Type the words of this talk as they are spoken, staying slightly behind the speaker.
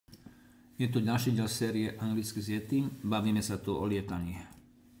Je to ďalší diel série anglicky s Yetím. Bavíme sa tu o lietaní.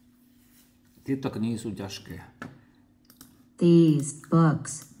 Tieto knihy sú ťažké. These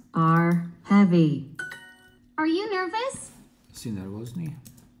books are heavy. Are you nervous? Si nervózny?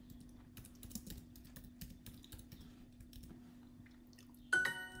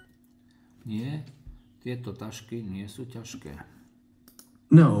 Nie, tieto tašky nie sú ťažké.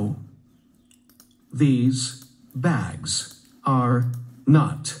 No, these bags are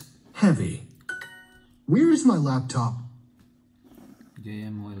not heavy. Where is my laptop? Kde je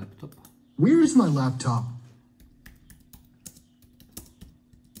môj laptop? Where is my laptop?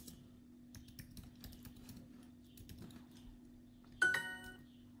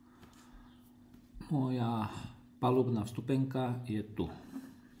 Moja palubná vstupenka je tu.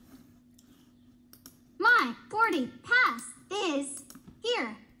 My boarding pass is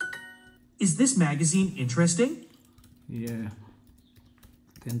here. Is this magazine interesting? Je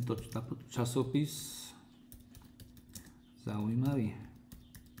tento časopis zaujímavý.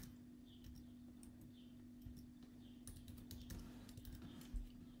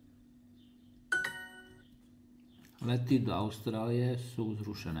 Lety do Austrálie sú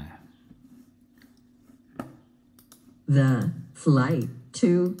zrušené. The flight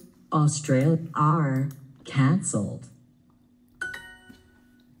to Australia are cancelled.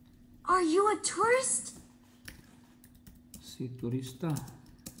 Are you a tourist? Si turista?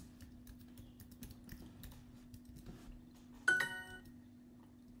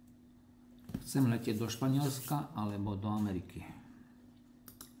 Chcem letieť do Španielska alebo do Ameriky.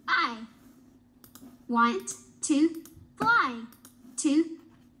 I want to fly to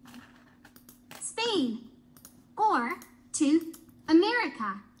Spain or to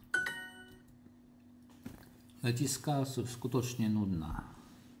America. Letiská sú skutočne nudná.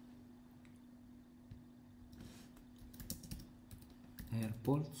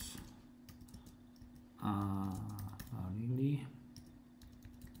 Airports a really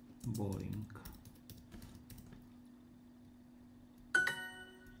boring.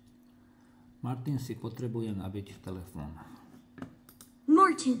 Martin si potrebuje nabiť telefón.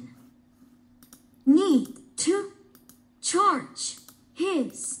 Martin need to charge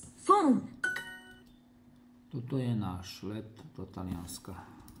his phone. Toto je náš let do Talianska.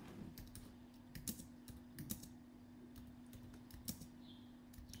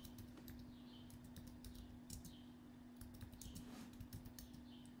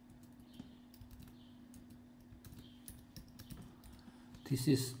 This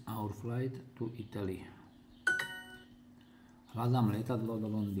is our flight to Italy. Hľadám lietadlo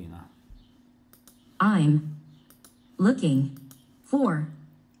do Londýna. I'm looking for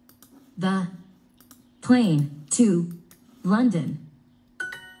the plane to London.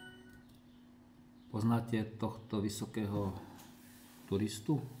 Poznáte tohto vysokého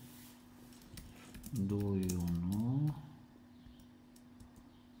turistu? Do you know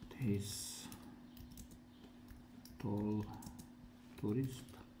this tall tourist?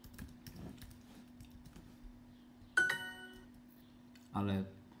 Ale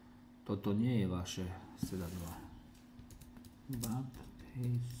toto nie je vaše sedadlo. But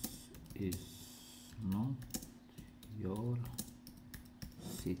this is not your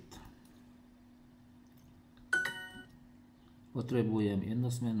seat. Potrebujem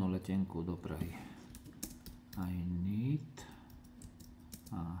jednosmennú letenku do Prahy. I need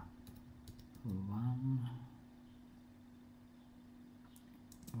a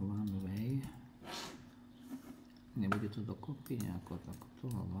one way. Nebude to dokopy nejako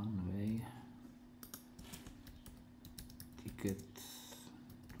takto. One way ticket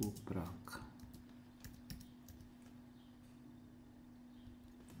to Prague.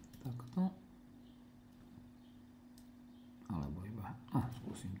 Takto. Alebo iba,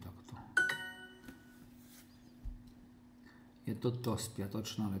 skúsim takto. Je toto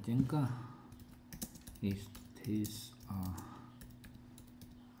spiatočná letenka? Is this a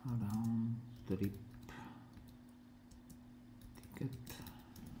round trip